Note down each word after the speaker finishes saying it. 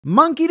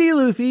Monkey D.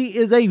 Luffy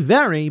is a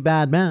very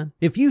bad man.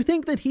 If you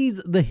think that he's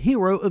the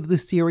hero of the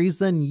series,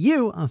 then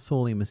you are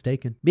sorely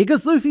mistaken.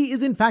 Because Luffy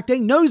is in fact a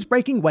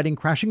nose-breaking,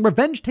 wedding-crashing,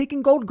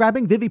 revenge-taking,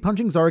 gold-grabbing,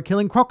 Vivi-punching,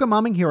 Zoro-killing,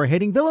 Crocomaming,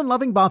 hero-hating,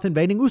 villain-loving,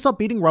 bath-invading,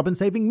 Usopp-beating,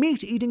 Robin-saving,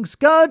 meat-eating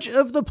scourge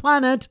of the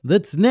planet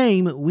that's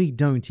name we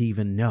don't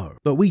even know.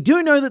 But we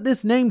do know that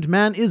this named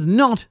man is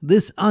not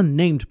this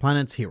unnamed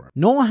planet's hero.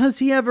 Nor has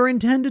he ever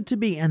intended to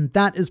be, and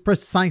that is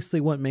precisely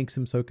what makes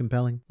him so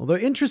compelling. Although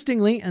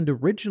interestingly and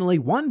originally,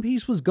 One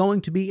Piece was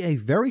going to be a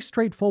very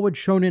straightforward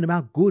shonen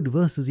about good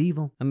versus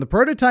evil. And the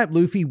prototype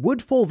Luffy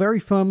would fall very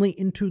firmly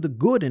into the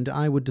good, and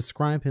I would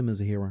describe him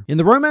as a hero. In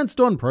the Romance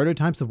Dawn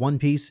prototypes of One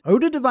Piece,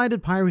 Oda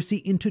divided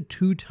piracy into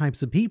two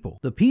types of people,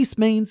 the Peace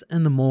Mains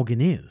and the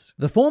Morganeers.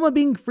 The former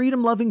being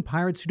freedom-loving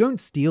pirates who don't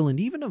steal and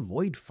even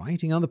avoid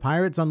fighting other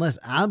pirates unless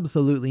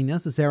absolutely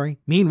necessary.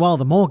 Meanwhile,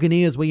 the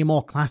Morganeers were your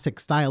more classic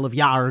style of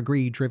Yara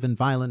greed-driven,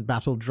 violent,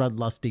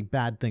 battle-drudlusty,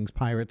 bad things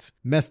pirates.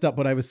 Messed up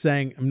what I was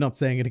saying, I'm not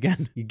saying it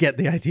again. You get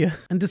the idea.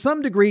 And to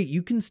some degree,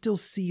 you can still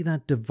see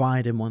that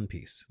divide in One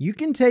Piece. You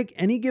can take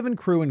any given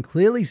crew and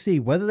clearly see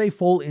whether they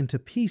fall into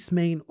Peace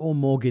Main or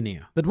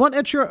Morganeer. But what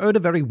Eiichiro Oda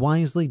very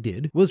wisely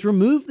did was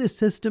remove this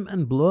system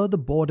and blur the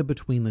border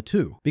between the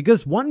two.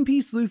 Because One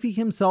Piece Luffy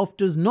himself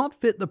does not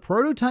fit the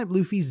prototype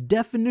Luffy's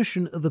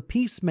definition of a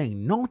Peace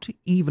Main, not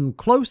even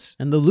close.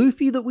 And the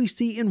Luffy that we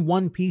see in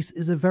One Piece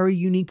is a very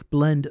unique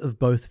blend of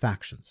both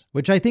factions,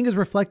 which I think is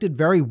reflected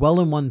very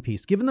well in One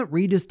Piece, given that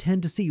readers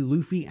tend to see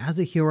Luffy as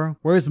a hero,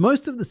 whereas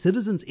most of the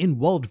citizens in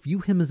world view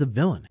him as a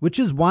villain, which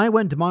is why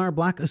when Damara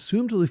Black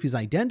assumed Luffy's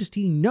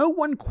identity, no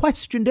one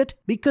questioned it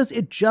because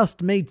it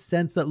just made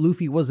sense that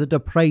Luffy was a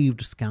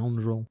depraved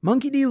scoundrel.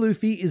 Monkey D.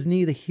 Luffy is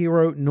neither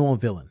hero nor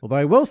villain, although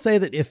I will say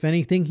that if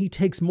anything, he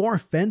takes more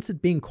offense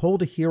at being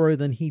called a hero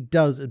than he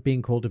does at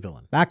being called a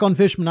villain. Back on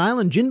Fishman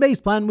Island,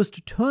 Jinbei's plan was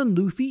to turn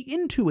Luffy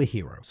into a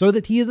hero, so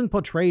that he isn't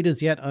portrayed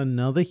as yet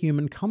another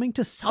human coming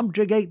to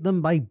subjugate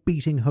them by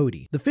beating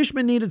Hody. The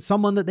fishmen needed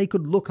someone that they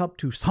could look up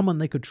to, someone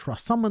they could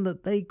trust, someone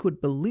that they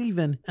could believe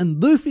in,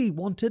 and Luffy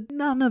wanted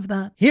none of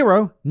that.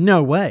 Hero?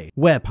 No way.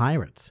 We're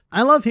pirates.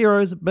 I love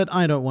heroes, but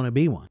I don't want to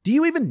be one. Do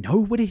you even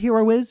know what a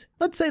hero is?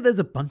 Let's say there's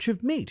a bunch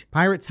of meat.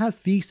 Pirates have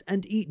feast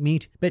and eat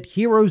meat, but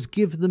heroes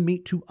give the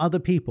meat to other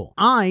people.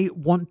 I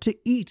want to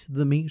eat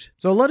the meat.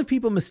 So a lot of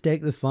people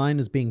mistake this line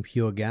as being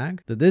pure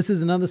gag, that this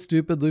is another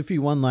stupid Luffy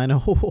one-liner,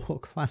 oh,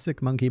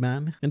 classic monkey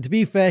man. And to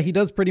be fair, he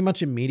does pretty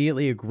much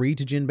immediately agree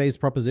to Jinbei's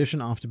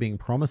proposition after being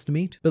promised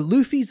meat, but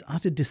Luffy's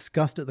utter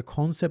disgust at the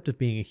concept of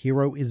being a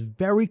hero is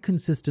very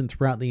consistent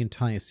throughout the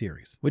entire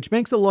series, which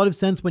makes a lot of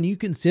sense when you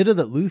consider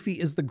that Luffy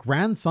is the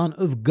grandson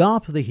of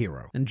Garp the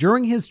hero, and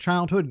during his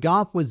childhood,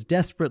 Garp was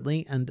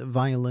desperately and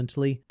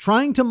violently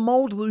trying to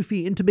mold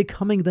Luffy into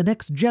becoming the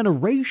next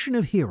generation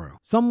of hero,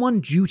 someone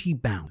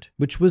duty-bound,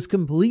 which was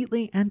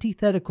completely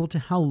antithetical to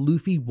how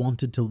Luffy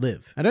wanted to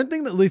live. I don't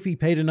think that Luffy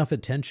paid enough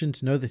attention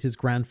to know that his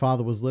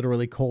grandfather was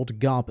literally called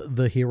Garp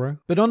the hero,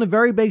 but on a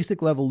very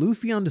basic level,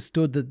 Luffy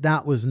understood that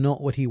that was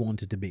not what he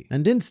wanted to be,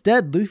 and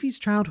instead, Luffy's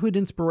childhood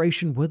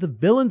inspiration were the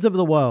villains of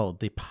the world,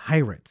 the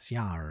pirates,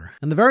 yar.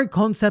 And the very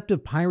concept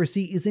of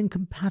piracy is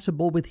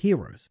incompatible with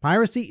heroes.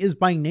 Piracy is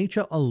by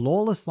nature a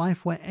lawless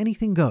life where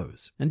anything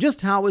goes. And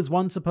just how is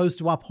one supposed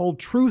to uphold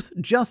truth,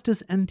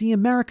 justice, and the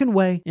American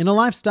way in a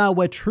lifestyle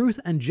where truth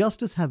and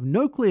justice have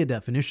no clear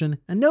definition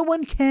and no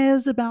one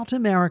cares about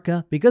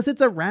America because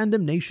it's a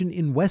random nation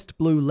in West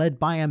Blue led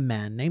by a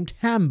man named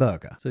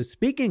Hamburger? So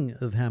speaking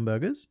of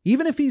hamburgers,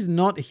 even if he's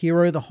not a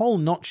hero, the whole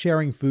not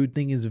sharing food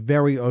thing is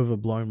very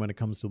overblown when it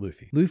comes to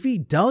Luffy. Luffy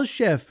does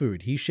share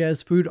food. He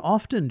shares food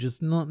often,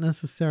 just not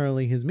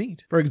necessarily his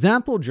meat. For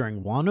example,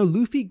 during Wano,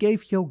 Luffy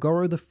gave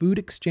Hyogoro the food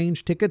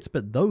exchange tickets,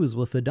 but those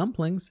were for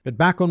dumplings. But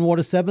back on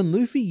Water 7,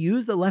 Luffy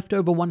used the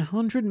leftover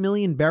 100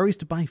 million berries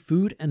to buy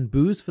food and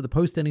booze for the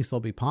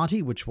post-Enisobi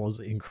party, which was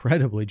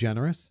incredibly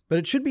generous. But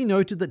it should be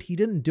noted that he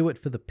didn't do it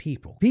for the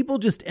people. People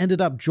just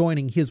ended up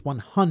joining his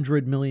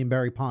 100 million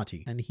berry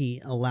party, and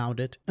he allowed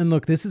it. And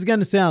look, this is going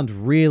to sound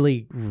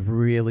really,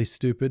 really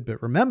stupid,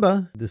 but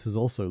remember, this is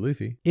also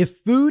Luffy. If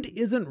food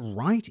isn't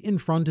right in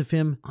front of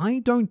him, I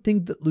don't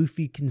think that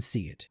Luffy can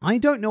see it. I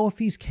don't know if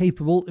he's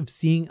capable of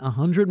seeing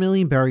 100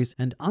 million berries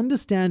and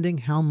understanding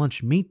how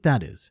much meat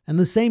that is. And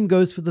the same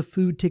goes for the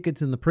food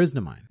tickets in the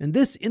prisoner mine. And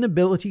this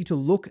inability to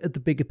look at the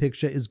bigger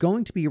picture is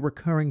going to be a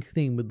recurring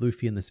theme with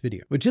Luffy in this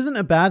video, which isn't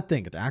a bad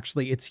thing.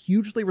 It's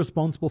hugely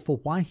responsible for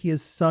why he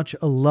is such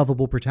a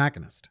lovable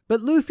protagonist.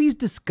 But Luffy's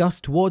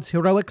disgust towards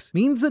heroics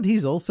means that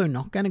he's also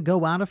not going to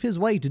go out of his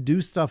way to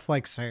do stuff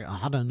like, say,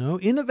 I don't know,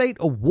 innovate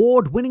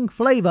award-winning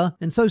flavor.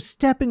 And so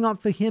stepping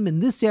up for him in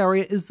this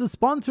area is the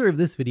sponsor of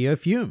this video,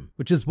 Fume,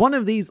 which is one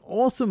of these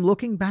awesome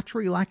looking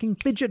battery-lacking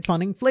fidget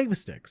funning flavor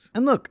sticks.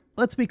 And look,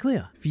 let's be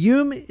clear.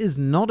 Fume is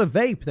not a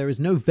vape. There is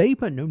no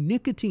vapor, no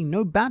nicotine,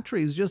 no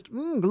batteries, just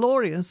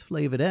glorious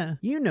flavored air.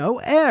 You know,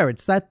 air.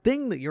 It's that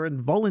thing that you're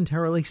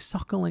involuntarily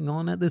suckling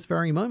on at this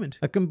very moment.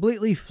 A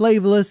completely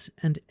flavorless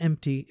and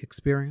empty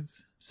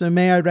experience. So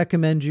may I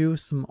recommend you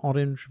some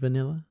orange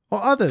vanilla?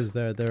 Or others,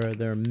 there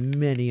are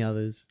many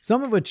others,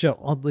 some of which are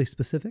oddly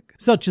specific,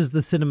 such as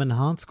the cinnamon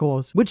heart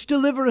scores, which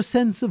deliver a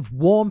sense of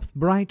warmth,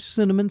 bright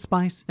cinnamon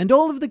spice, and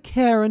all of the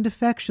care and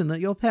affection that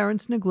your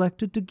parents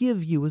neglected to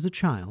give you as a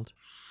child.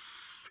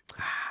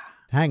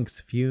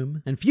 Thanks,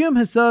 Fume. And Fume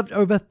has served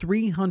over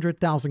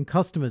 300,000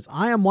 customers.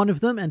 I am one of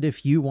them, and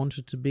if you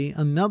wanted to be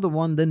another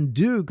one, then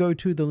do go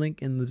to the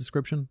link in the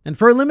description. And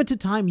for a limited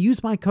time,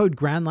 use my code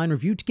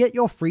GRANDLINEREVIEW to get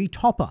your free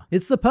topper.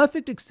 It's the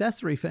perfect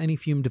accessory for any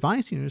Fume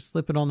device. You just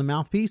slip it on the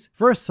mouthpiece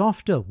for a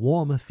softer,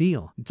 warmer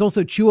feel. It's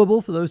also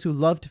chewable for those who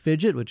love to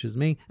fidget, which is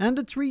me, and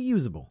it's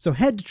reusable. So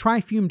head to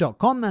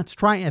tryfume.com, that's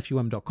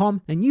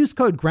tryfum.com, and use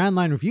code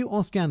GRANDLINEREVIEW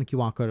or scan the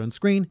QR code on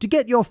screen to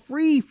get your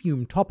free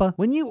Fume topper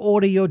when you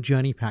order your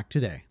journey pack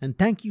today. And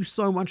thank you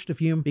so much to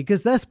Fume,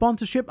 because their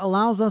sponsorship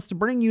allows us to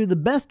bring you the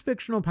best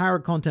fictional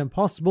pirate content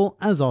possible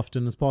as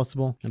often as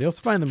possible. And I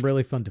also find them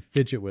really fun to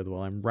fidget with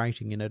while I'm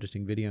writing and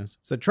editing videos.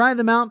 So try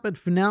them out, but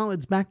for now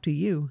it's back to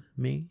you,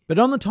 me. But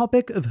on the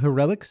topic of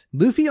heroics,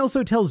 Luffy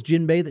also tells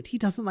Jinbei that he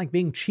doesn't like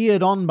being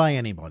cheered on by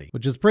anybody,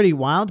 which is pretty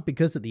wild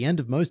because at the end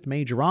of most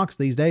major arcs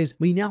these days,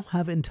 we now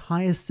have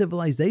entire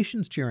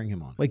civilizations cheering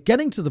him on. We're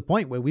getting to the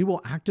point where we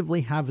will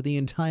actively have the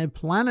entire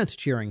planet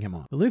cheering him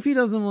on. But Luffy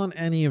doesn't want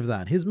any of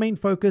that. His main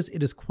focus,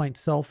 it is quite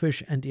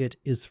selfish, and it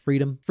is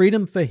freedom.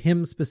 Freedom for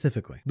him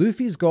specifically.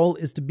 Luffy's goal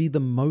is to be the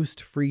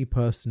most free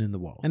person in the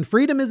world. And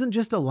freedom isn't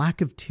just a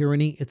lack of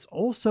tyranny, it's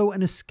also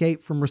an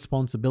escape from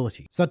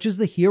responsibility, such as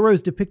the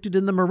heroes depicted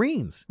in the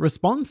Marines,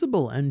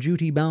 responsible and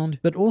duty-bound,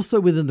 but also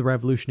within the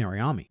Revolutionary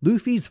Army.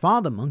 Luffy's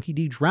father, Monkey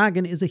D.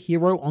 Dragon, is a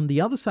hero on the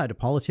other side of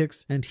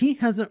politics, and he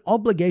has an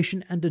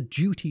obligation and a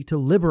duty to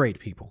liberate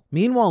people.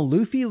 Meanwhile,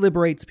 Luffy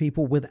liberates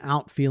people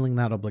without feeling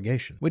that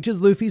obligation, which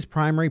is Luffy's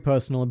primary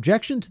personal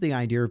objection to the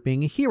idea of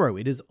being a hero.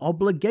 It is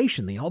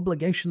obligation, the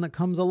obligation that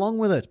comes along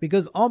with it,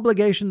 because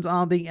obligations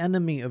are the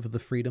enemy of the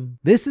freedom.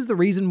 This is the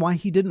reason why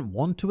he didn't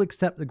want to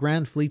accept the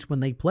Grand Fleet when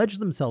they pledged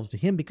themselves to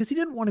him, because he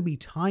didn't want to be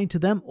tied to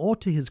them, or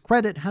to his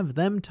credit, have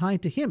them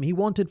tied to him. He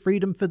wanted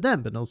freedom for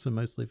them, but also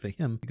mostly for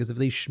him, because if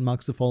these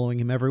schmucks are following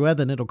him everywhere,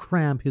 then it'll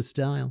cramp his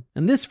style.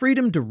 And this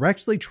freedom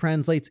directly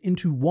translates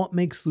into what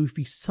makes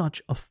Luffy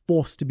such a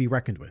force to be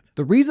reckoned with.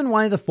 The reason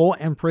why the four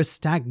emperors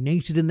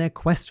stagnated in their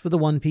quest for the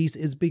One Piece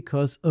is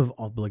because of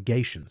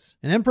obligations.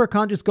 An emperor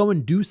can't just go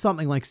and do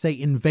something like, say,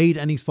 invade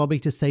any lobby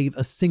to save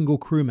a single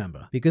crew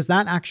member, because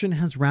that action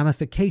has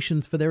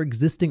ramifications for their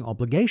existing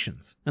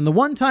obligations. And the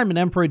one time an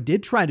emperor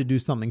did try to do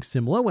something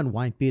similar when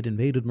Whitebeard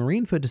invaded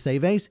Marineford to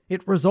save Ace,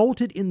 it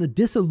resulted in the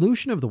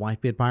dissolution of the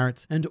Whitebeard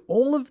pirates and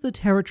all of the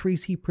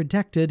territories he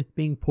protected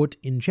being put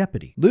in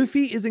jeopardy.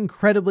 Luffy is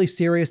incredibly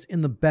serious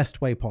in the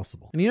best way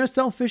possible. And you know,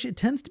 selfish, it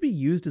tends to be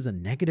used as a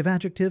negative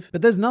adjective,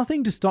 but there's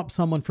nothing to stop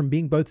someone from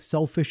being both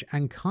selfish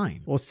and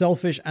kind, or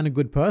selfish and a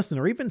good person,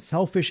 or even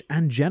selfish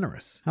and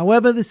generous.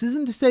 However, this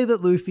isn't to say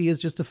that Luffy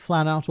is just a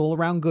flat-out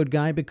all-around good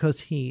guy,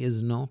 because he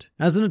is not.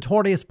 As a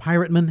notorious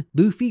pirateman,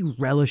 Luffy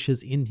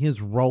relishes in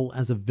his role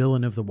as a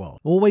villain of the world,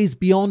 always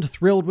beyond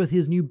thrilled with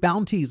his new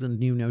bounties and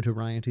new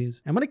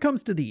notorieties. And when it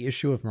comes to the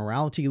issue of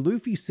morality,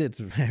 Luffy sits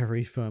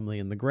very firmly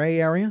in the gray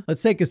area.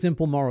 Let's take a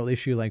simple moral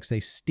issue like, say,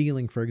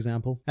 stealing, for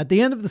example. At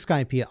the end of the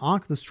Skypiea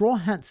arc, the Straw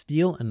Hats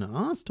steal an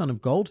ass ton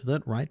of gold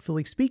that,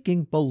 rightfully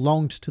speaking,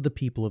 belonged to the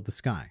people of the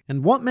sky.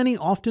 And what many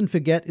often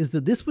forget is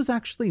that this was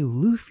actually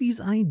Luffy's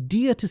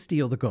idea to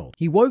steal the gold.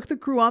 He woke the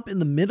crew up in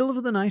the middle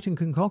of the night and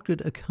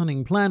concocted a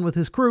cunning plan with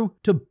his crew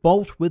to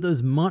bolt with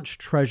as much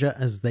treasure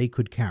as they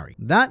could carry.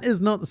 That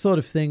is not the sort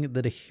of thing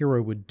that a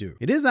hero would do.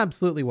 It is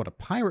absolutely what a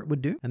pirate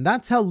would do, and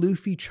that's how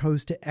Luffy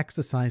chose to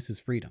exercise his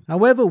freedom.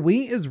 However,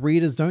 we as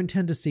readers don't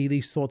tend to see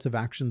these sorts of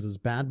actions as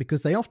bad,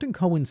 because they often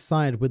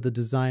coincide with the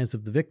desires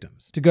of the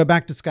victims. To go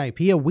back to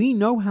Skypiea, we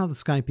know how the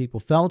Sky People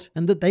felt,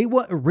 and that they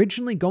were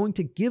originally going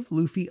to give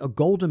Luffy a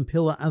golden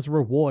pillar as a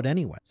reward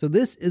anyway. So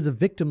this is a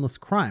victimless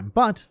crime,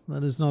 but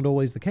that is not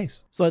always the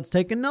case. So let's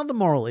take another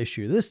moral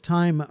issue, this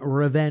time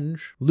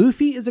revenge.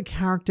 Luffy is a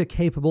character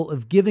capable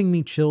of giving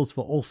me chills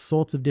for all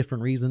sorts of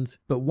different reasons,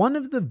 but one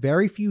of the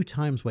very few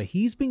times where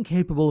he's been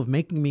capable of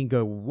making me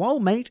go, whoa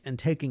mate, and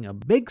taking a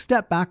big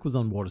step back was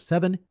on Water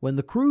 7, when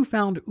the crew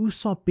found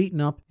Usopp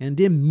beaten up and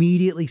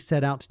immediately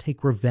set out to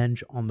take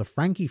revenge on the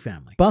Frankie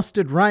family.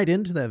 Busted right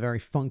into their very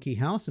funky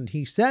house, and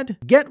he said,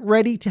 "Get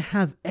ready to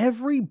have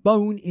every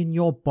bone in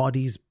your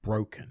bodies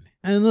broken."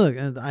 And look,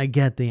 I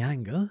get the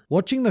anger.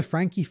 Watching the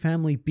Frankie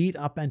family beat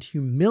up and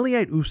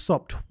humiliate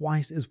Usopp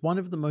twice is one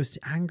of the most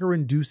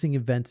anger-inducing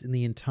events in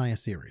the entire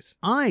series.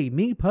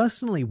 Me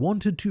personally,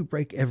 wanted to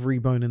break every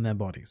bone in their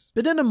bodies.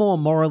 But in a more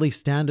morally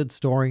standard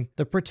story,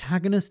 the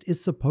protagonist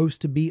is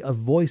supposed to be a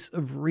voice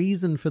of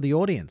reason for the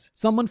audience,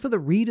 someone for the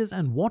readers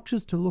and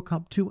watchers to look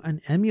up to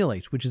and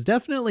emulate, which is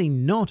definitely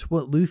not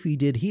what Luffy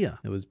did here.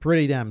 It was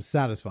pretty damn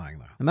satisfying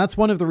though. And that's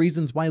one of the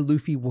reasons why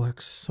Luffy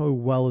works so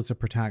well as a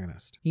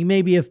protagonist. He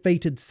may be a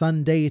fated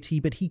sun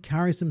deity, but he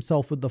carries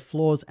himself with the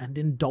flaws and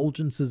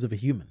indulgences of a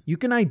human. You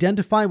can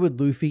identify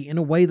with Luffy in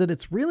a way that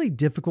it's really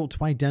difficult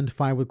to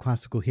identify with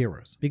classical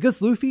heroes,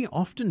 because Luffy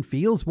often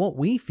feels what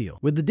we feel,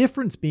 with the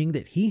difference being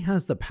that he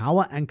has the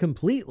power and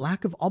complete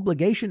lack of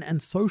obligation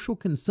and social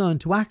concern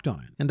to act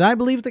on it. And I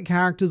believe that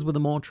characters with a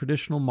more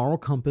traditional moral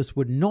compass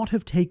would not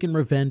have taken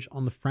revenge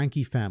on the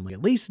Frankie family,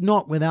 at least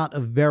not without a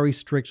very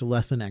strict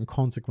lesson and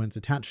consequence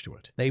attached to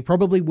it. They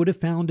probably would have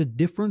found a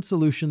different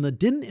solution that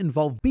didn't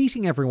involve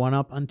beating everyone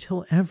up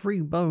until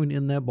every bone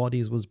in their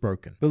bodies was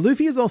broken. But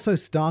Luffy is also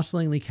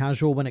startlingly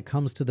casual when it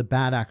comes to the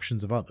bad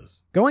actions of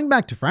others. Going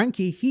back to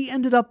Frankie, he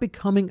ended up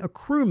becoming a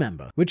crew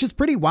member, which is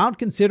pretty wild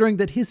considering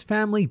that his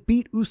family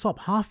beat Usopp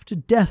half to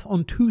death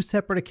on 2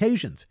 separate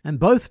occasions, and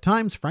both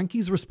times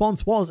Frankie's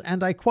response was,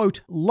 and I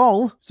quote,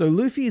 "lol." So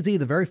Luffy is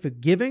either very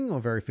forgiving or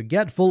very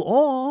forgetful,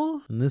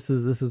 or, and this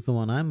is the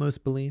one I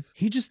most believe,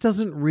 he just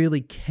doesn't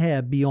really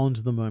care beyond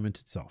the moment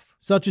itself.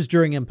 Such as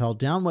during Impel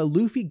Down, where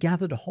Luffy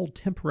gathered a whole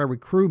temporary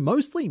crew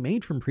mostly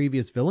made from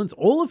previous villains,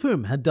 all of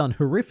whom had done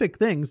horrific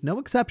things, no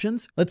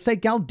exceptions. Let's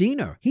take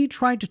Galdino. He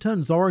tried to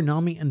turn Zoro,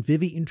 Nami, and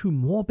Vivi into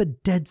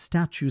morbid dead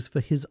statues for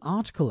his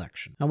art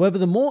collection. However,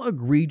 the more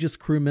egregious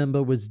crew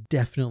member was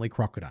definitely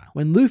Crocodile.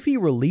 When Luffy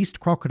released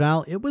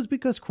Crocodile, it was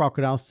because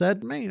Crocodile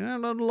said, "Man,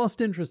 I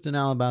lost interest in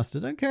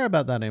Alabasta. Don't care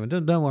about that anymore.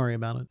 Don't worry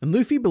about it." And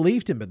Luffy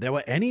believed him, but there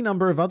were any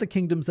number of other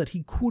kingdoms that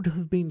he could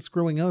have been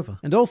screwing over.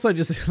 And also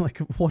just like,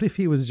 what if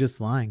he was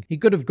just lying? He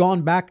could have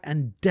gone back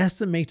and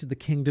decimated the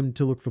kingdom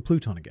to look for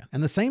Pluton again.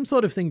 And the same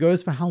sort of thing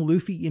goes for how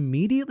Luffy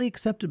immediately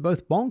accepted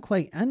both Bon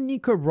Clay and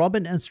Nico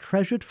Robin as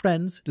treasured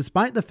friends,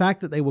 despite the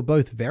fact that they were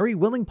both very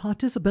willing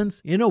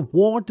participants in a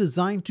war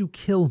designed to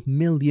kill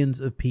millions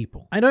of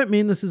people. I don't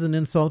mean this as an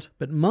insult,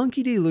 but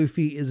Monkey D.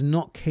 Luffy is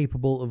not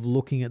capable of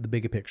looking at the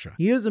bigger picture.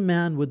 He is a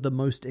man with the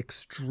most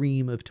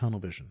extreme of tunnel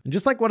vision. And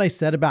just like what I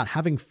said about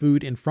having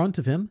food in front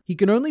of him, he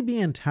can only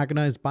be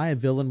antagonized by a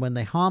villain when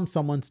they harm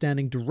someone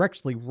standing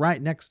directly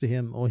right next to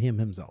him or him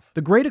himself.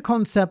 The greater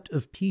concept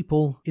of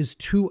people is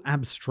too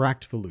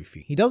abstract for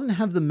Luffy. He doesn't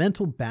have the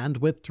mental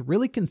bandwidth to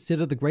really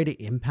consider the greater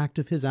impact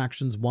of his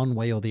actions one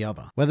way or the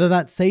other, whether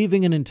that's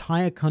saving an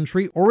entire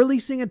country or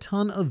releasing a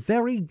ton of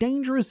very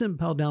dangerous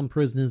Impel Down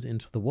prisoners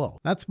into the world.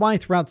 That's why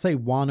throughout, say,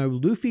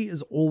 Wano, Luffy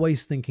is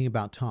always thinking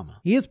about Tama.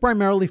 He is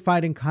primarily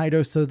fighting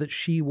Kaido so that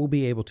she will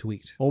be able to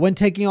eat. Or when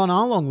taking on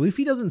Arlong,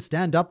 Luffy doesn't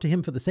stand up to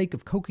him for the sake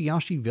of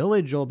Kokoyashi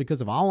Village or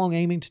because of Arlong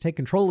aiming to take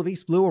control of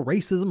East Blue or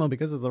racism or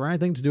because it's the right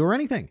thing to do or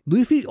anything.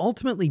 Luffy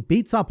ultimately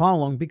beats up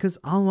Arlong because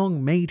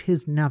Arlong made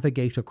his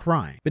navigator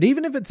cry. But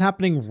even if it's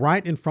happening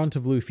right in front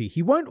of Luffy,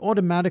 he won't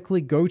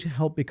automatically go to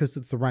help because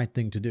it's the right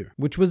thing to do,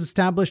 which was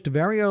established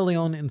very early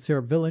on in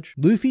Syrup Village.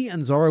 Luffy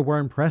and Zoro were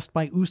impressed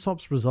by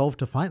Usopp's resolve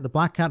to fight the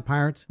Black Cat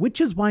pirates,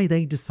 which is why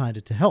they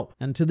decided to help.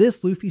 And to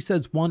this, Luffy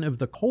says one of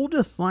the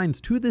coldest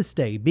lines to this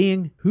day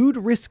being, "Who'd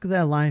risk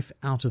their life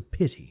out of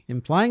pity?"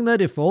 Implying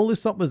that if all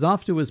Usopp was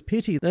after was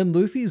pity, then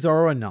Luffy,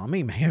 Zoro, and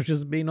Nami may have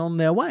just been on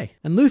their way.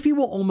 And Luffy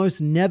will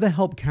almost never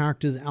help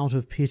characters out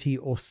of pity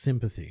or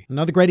sympathy.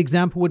 Another great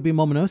example would be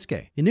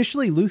Momonosuke.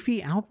 Initially,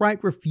 Luffy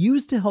outright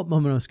refused to help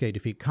Momonosuke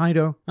defeat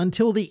Kaido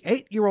until the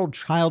 8-year-old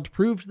child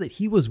proved that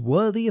he was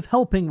worthy of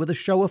helping with a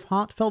show of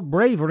heartfelt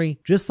bravery,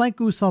 just like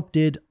Usopp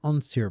did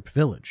on Syrup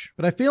Village.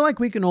 But I feel like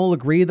we can all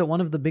agree that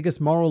one of the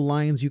biggest moral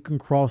lines you can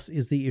cross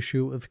is the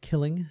issue of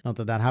killing. Not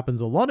that that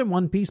happens a lot in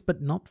One Piece,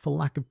 but not for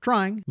lack of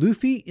trying.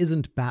 Luffy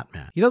isn't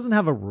Batman. He doesn't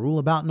have a rule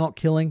about not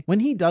killing. When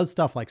he does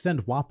stuff like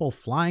send Wapol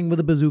flying with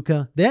a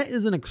bazooka, there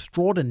is an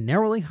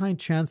extraordinarily high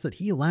chance that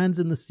he lands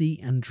in the sea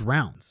and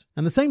drowns.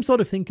 And the same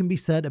sort of thing can be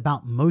said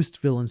about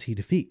most villains he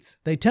defeats.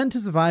 They tend to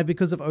survive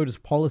because of Oda's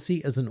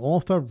policy as an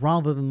author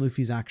rather than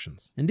Luffy's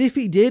actions. And if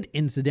he did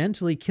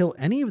incidentally kill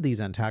any of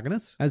these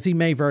antagonists, as he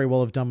may very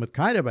well have done with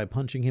Kaido by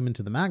punching him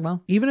into the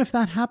magma, even if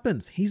that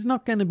happens, he's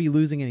not going to be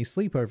losing any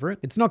sleep over it.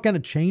 It's not going to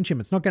change him.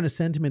 It's not going to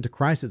send him into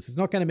crisis. It's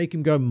not going to make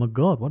him go, "My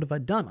God, what have I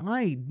done?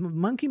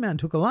 Monkey Man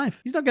took a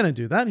life." He's not going to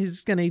do that. He's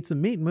just going to eat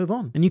some meat and move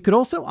on. And you could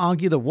also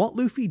argue that what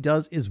Luffy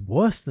does is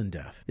worse than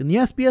death. In the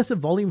SBS of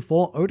Volume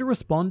 4, Oda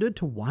responded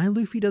to why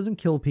Luffy doesn't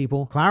kill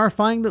people,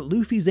 clarifying that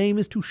Luffy's aim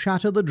is to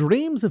shatter the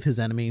dreams of his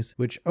enemies,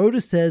 which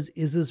Oda says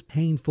is as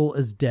painful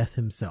as death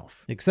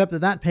himself. Except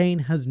that pain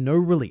has no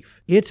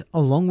relief. It,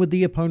 along with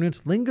the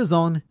opponent, lingers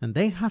on, and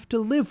they have to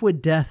live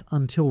with death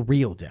until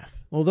real death.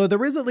 Although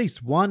there is at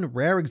least one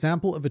rare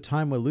example of a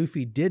time where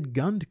Luffy did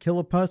gun to kill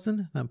a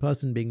person, that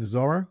person being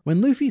Zoro.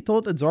 When Luffy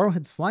thought that Zoro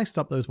had sliced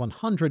up those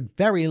 100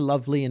 very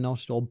lovely and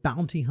not at all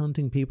bounty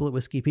hunting people at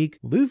Whiskey Peak,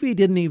 Luffy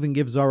didn't even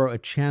give Zoro a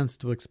chance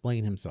to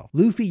explain himself.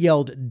 Luffy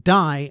yelled,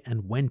 "Die,"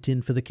 and went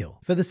in for the kill.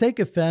 For the sake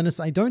of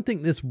fairness, I don't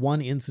think this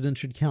one incident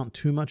should count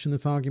too much in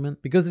this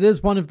argument, because it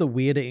is one of the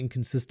weirder,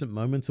 inconsistent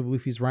moments of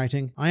Luffy's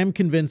writing. I am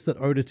convinced that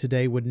Oda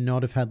today would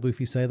not have had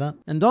Luffy say that.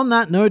 And on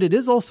that note, it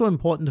is also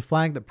important to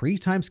flag that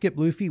pre-time skip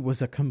Luffy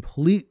was a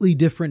completely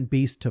different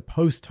beast to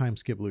post-time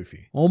skip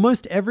Luffy.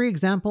 Almost every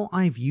example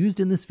I've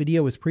used in this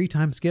video is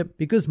pre-time skip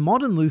because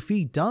modern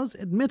Luffy does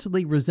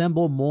admittedly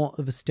resemble more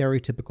of a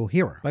stereotypical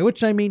hero, by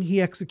which I mean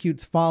he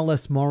executes far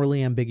less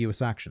morally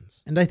ambiguous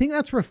actions. And I think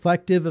that's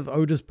reflective of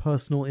Oda's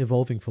personal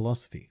evolving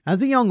philosophy.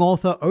 As a young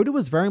author, Oda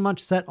was very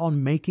much set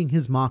on making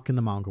his mark in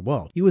the manga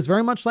world. He was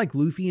very much like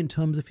Luffy in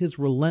terms of his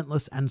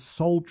relentless and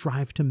soul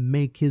drive to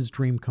make his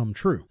dream come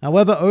true.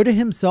 However, Oda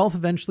himself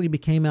eventually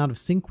became out of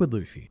sync with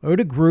Luffy.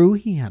 Oda grew,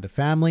 he had a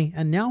family,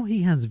 and now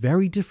he has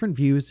very different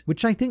views,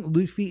 which I think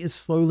Luffy is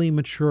slowly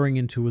maturing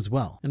into as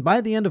well. And by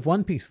the end of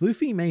One Piece,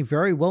 Luffy may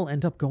very well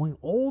end up going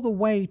all the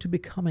way to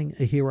becoming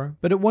a hero,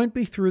 but it won't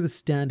be through the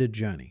standard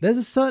journey. There's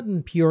a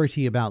certain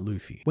purity about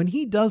Luffy. When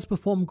he does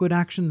perform good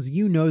actions,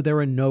 you know there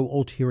are no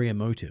ulterior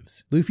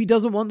motives. Luffy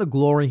doesn't want the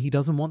glory, he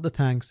doesn't want the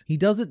thanks. He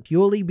does it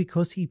purely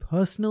because he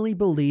personally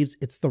believes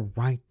it's the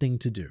right thing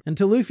to do. And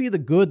to Luffy, the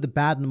good, the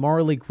bad, and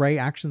morally grey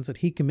actions that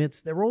he commits,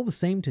 they're all the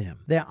same to him.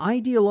 They're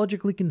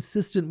ideologically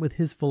consistent with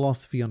his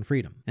philosophy on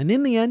freedom. And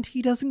in the end,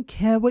 he doesn't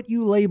care what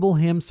you label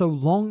him so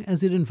long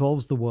as it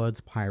involves the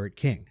words Pirate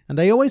King. And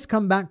I always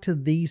come back to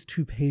these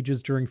two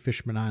pages during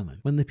Fishman Island.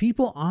 When the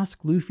people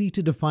ask Luffy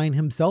to define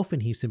himself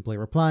and he simply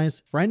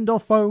replies, friend or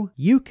foe,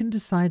 you can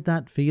decide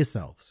that for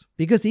yourselves.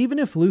 Because even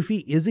if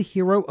Luffy is a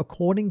hero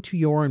according to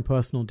your own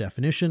personal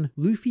definition,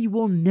 Luffy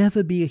will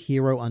never be a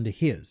hero under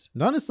his.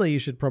 And honestly, you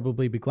should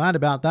probably be glad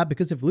about that,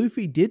 because if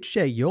Luffy did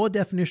share your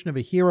definition of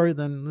a hero,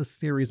 then this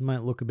series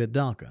might look a bit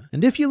darker.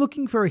 And if you're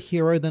looking for a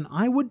hero, then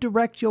I would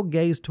direct your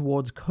gaze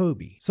towards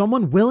Kobe,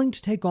 someone willing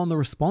to take on the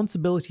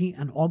responsibility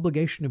and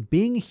obligation of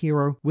being a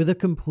hero with a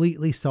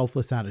completely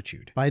selfless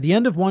attitude. By the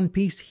end of One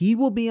Piece, he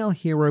will be our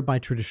hero by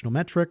traditional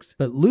metrics,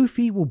 but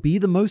Luffy will be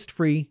the most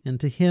free, and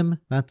to him,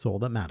 that's all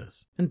that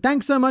matters. And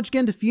thanks so much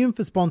again to Fume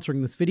for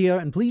sponsoring this video,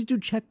 and please do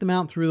check them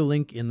out through the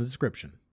link in the description.